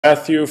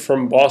Matthew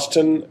from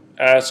Boston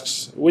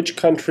asks, which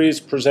countries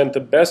present the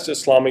best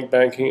Islamic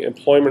banking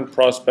employment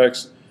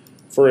prospects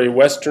for a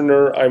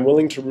Westerner? I'm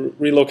willing to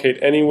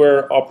relocate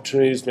anywhere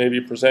opportunities may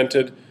be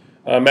presented.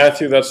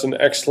 Matthew, that's an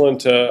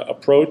excellent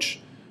approach.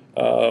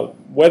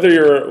 Whether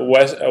you're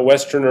a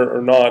Westerner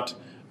or not,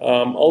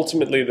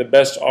 ultimately the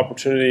best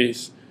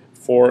opportunities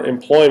for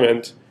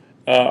employment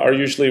are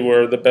usually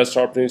where the best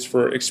opportunities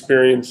for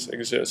experience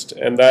exist,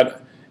 and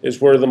that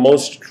is where the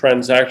most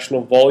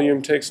transactional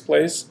volume takes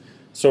place.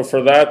 So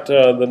for that,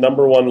 the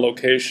number one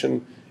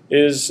location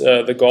is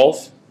the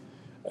Gulf,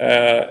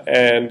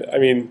 and I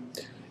mean,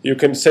 you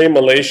can say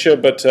Malaysia,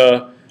 but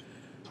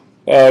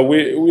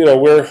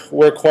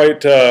we're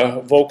quite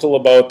vocal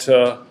about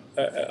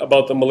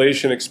the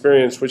Malaysian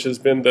experience, which has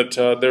been that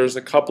there's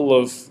a couple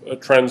of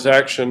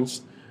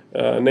transactions,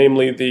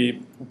 namely the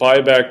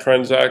buyback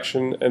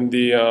transaction and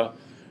the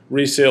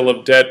resale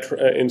of debt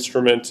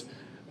instrument,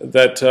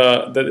 that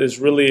is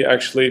really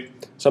actually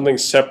something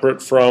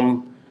separate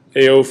from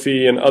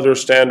AAOIFI and other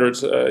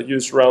standards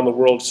used around the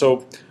world.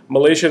 So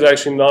Malaysia is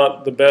actually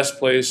not the best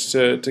place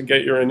to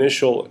get your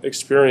initial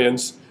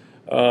experience.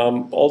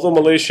 Although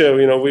Malaysia,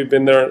 we've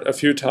been there a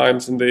few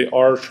times, and they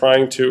are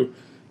trying to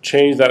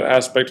change that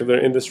aspect of their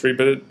industry,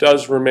 but it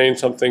does remain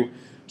something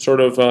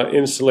sort of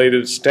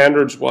insulated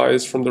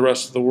standards-wise from the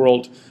rest of the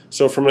world.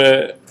 So from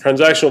a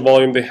transactional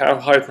volume, they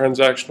have high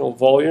transactional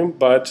volume,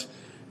 but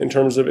in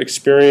terms of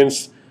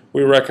experience,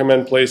 we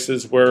recommend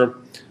places where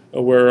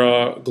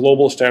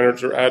global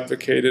standards are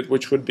advocated,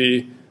 which would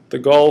be the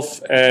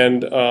Gulf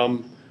and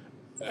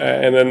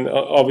then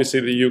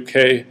obviously the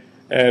UK,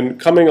 and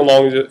coming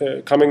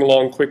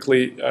along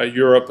quickly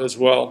Europe as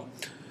well.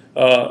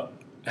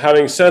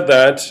 Having said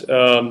that,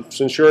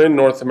 since you're in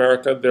North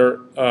America,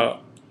 there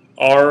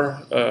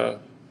are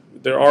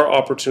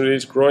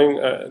opportunities,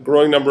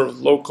 growing number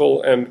of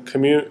local and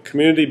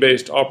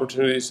community-based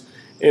opportunities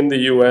in the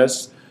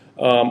U.S.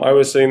 I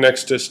was sitting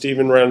next to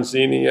Stephen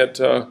Ranzini at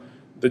the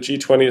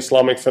G20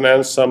 Islamic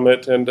Finance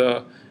Summit, and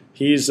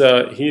he's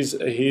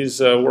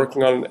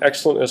working on an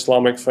excellent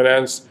Islamic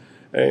financial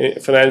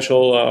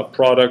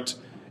product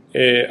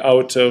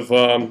out of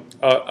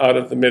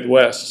the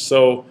Midwest.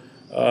 So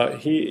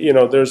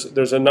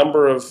there's a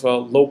number of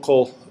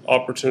local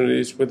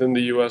opportunities within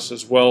the U.S.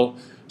 as well.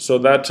 So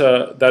that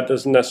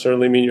doesn't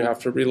necessarily mean you have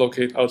to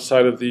relocate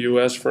outside of the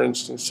U.S., for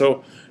instance.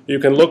 So you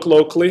can look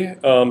locally.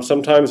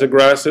 Sometimes the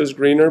grass is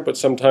greener, but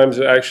sometimes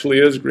it actually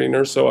is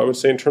greener. So I would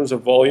say in terms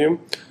of volume,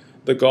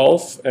 the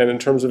Gulf, and in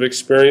terms of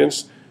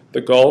experience,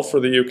 the Gulf or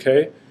the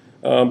UK.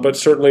 But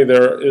certainly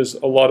there is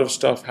a lot of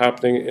stuff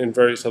happening in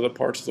various other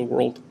parts of the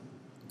world.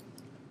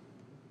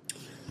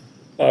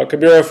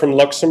 Kabira from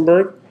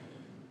Luxembourg.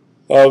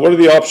 What are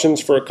the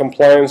options for a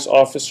compliance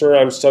officer?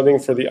 I'm studying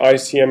for the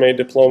ICMA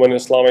Diploma in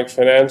Islamic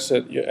Finance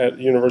at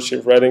University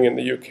of Reading in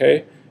the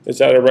UK. Is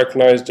that a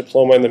recognized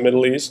diploma in the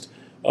Middle East?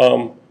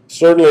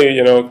 Certainly,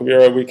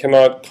 Kabira, we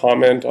cannot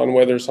comment on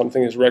whether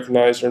something is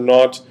recognized or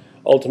not.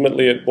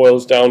 Ultimately, it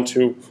boils down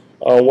to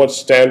what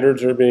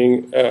standards are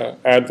being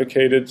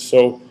advocated.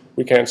 So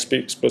we can't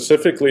speak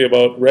specifically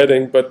about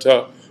Reading, but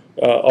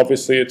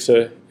obviously it's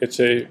a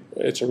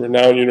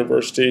renowned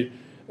university,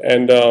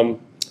 and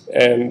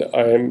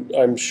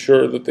I'm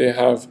sure that they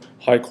have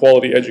high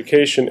quality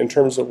education. In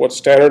terms of what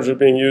standards are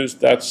being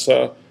used, that's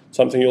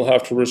something you'll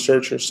have to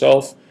research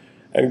yourself.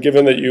 And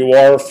given that you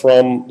are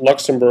from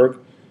Luxembourg,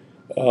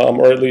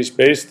 or at least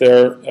based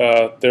there,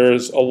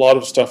 there's a lot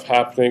of stuff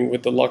happening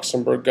with the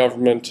Luxembourg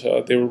government.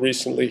 They were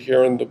recently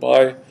here in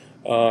Dubai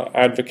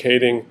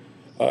advocating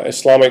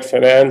Islamic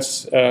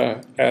finance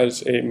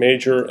as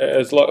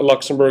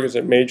Luxembourg is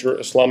a major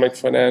Islamic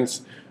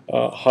finance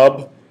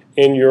hub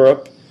in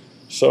Europe.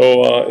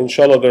 So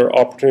inshallah, there are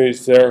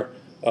opportunities there,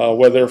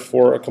 whether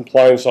for a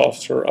compliance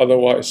officer or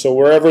otherwise. So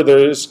wherever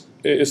there is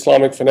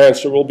Islamic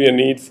finance, there will be a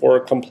need for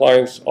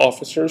compliance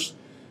officers.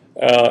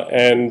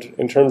 And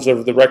in terms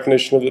of the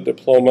recognition of the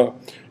diploma,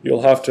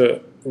 you'll have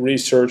to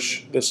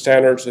research the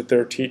standards that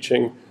they're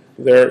teaching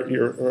there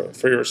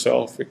for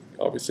yourself. We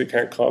obviously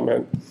can't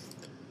comment.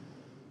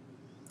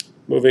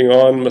 Moving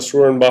on,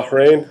 Masroor in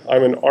Bahrain.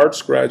 I'm an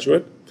arts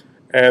graduate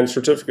and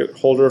certificate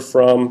holder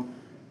from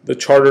the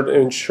Chartered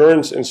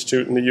Insurance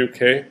Institute in the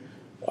UK.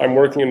 I'm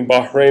working in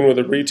Bahrain with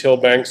a retail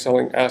bank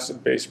selling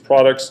asset-based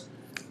products.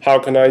 How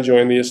can I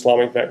join the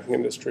Islamic banking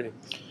industry?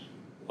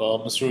 Well,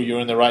 Masroor,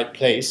 you're in the right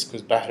place,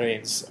 because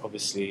Bahrain's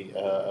obviously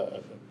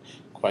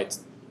quite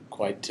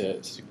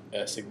a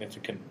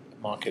significant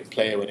market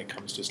player when it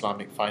comes to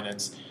Islamic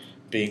finance,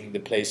 being the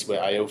place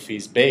where AAOIFI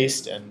is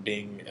based and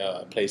being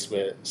a place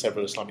where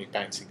several Islamic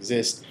banks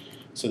exist.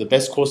 So the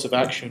best course of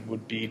action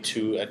would be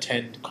to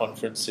attend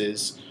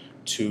conferences,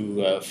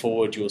 to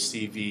forward your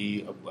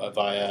CV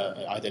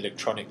via either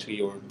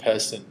electronically or in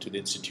person to the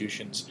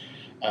institutions,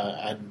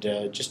 and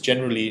just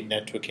generally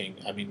networking.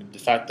 I mean, the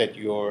fact that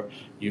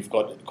you've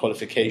got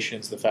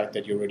qualifications, the fact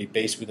that you're already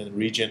based within the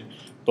region,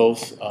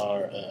 both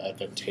are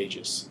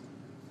advantageous.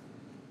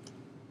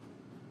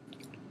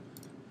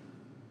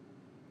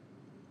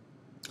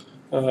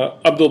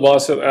 Abdul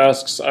Basit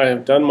asks, I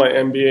have done my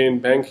MBA in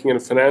banking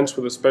and finance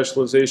with a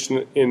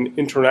specialization in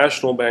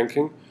international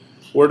banking.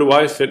 Where do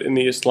I fit in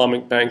the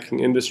Islamic banking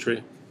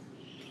industry?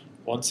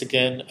 Once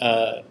again,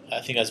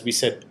 I think as we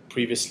said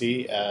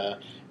previously,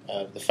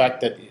 the fact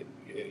that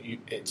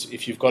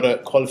if you've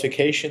got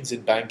qualifications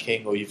in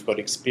banking or you've got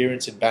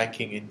experience in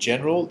banking in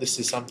general, this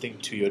is something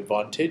to your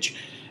advantage.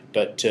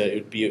 But it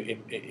would be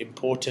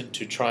important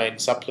to try and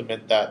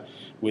supplement that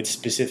with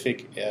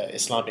specific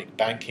Islamic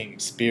banking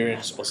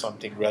experience or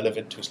something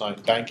relevant to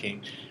Islamic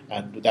banking,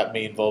 and that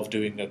may involve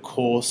doing a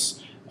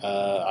course,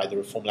 either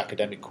a formal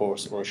academic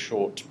course or a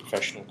short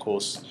professional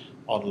course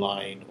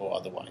online or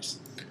otherwise.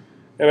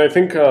 And I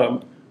think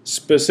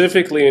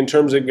specifically in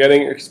terms of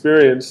getting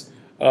experience,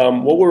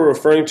 what we're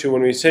referring to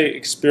when we say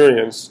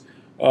experience,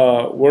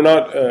 we're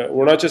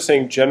not just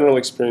saying general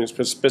experience,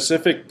 but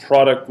specific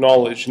product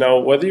knowledge. Now,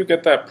 whether you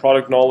get that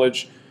product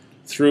knowledge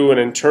through an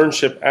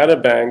internship at a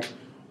bank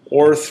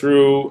or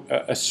through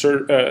a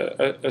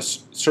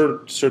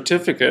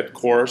certificate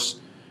course,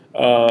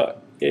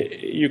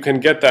 you can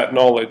get that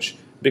knowledge,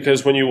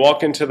 because when you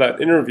walk into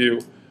that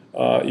interview,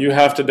 you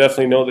have to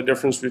definitely know the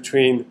difference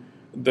between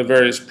the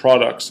various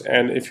products.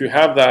 And if you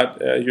have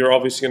that, you're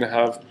obviously going to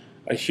have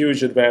a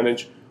huge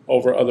advantage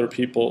over other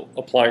people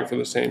applying for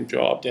the same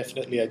job.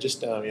 Definitely.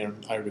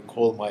 I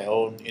recall my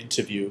own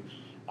interview.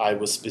 I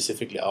was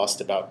specifically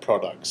asked about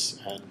products,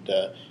 and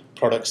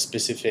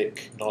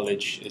product-specific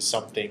knowledge is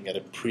something at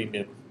a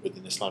premium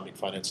within the Islamic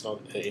finance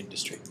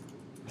industry.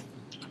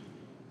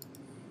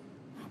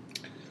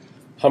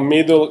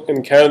 Hamidul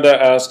in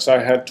Canada asks,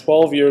 I had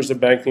 12 years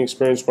of banking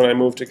experience when I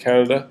moved to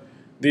Canada.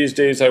 These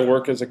days I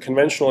work as a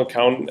conventional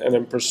accountant and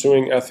am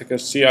pursuing Ethica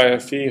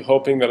CIFE,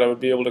 hoping that I would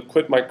be able to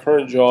quit my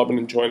current job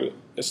and join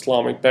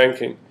Islamic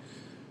banking.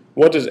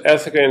 What does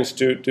Ethica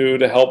Institute do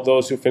to help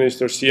those who finish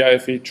their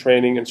CIFE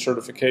training and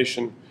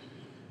certification?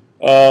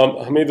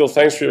 Hamidul,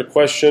 thanks for your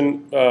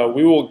question.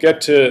 We will get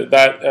to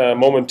that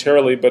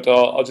momentarily, but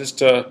I'll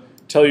just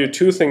tell you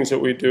two things that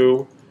we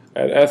do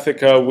at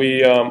Ethica.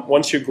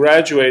 Once you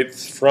graduate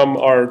from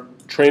our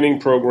training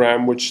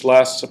program, which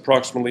lasts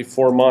approximately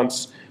 4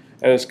 months,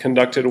 and is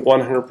conducted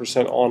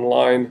 100%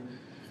 online,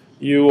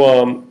 you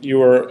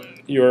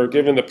are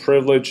given the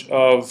privilege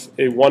of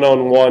a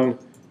one-on-one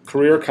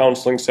career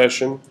counseling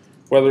session,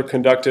 whether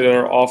conducted at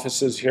our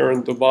offices here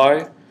in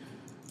Dubai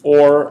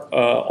or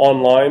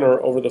online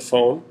or over the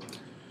phone.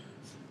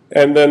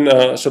 And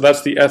then, so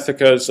that's the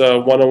Ethica's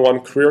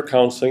one-on-one career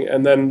counseling.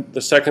 And then the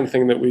second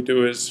thing that we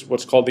do is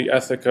what's called the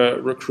Ethica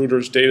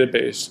Recruiters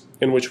Database,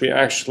 in which we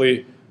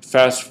actually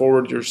fast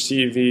forward your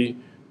CV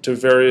to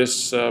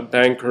various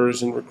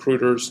bankers and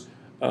recruiters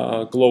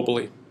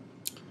globally.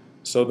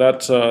 So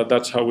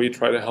that's how we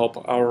try to help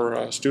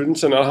our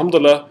students. And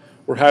alhamdulillah,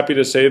 we're happy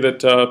to say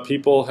that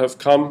people have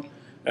come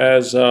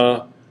as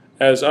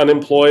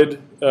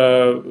unemployed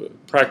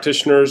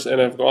practitioners and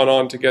have gone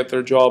on to get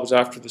their jobs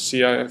after the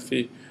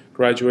CIFE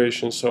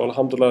graduation. So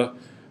alhamdulillah,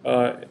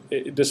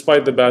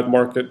 despite the bad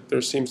market,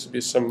 there seems to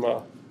be some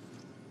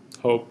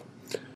hope.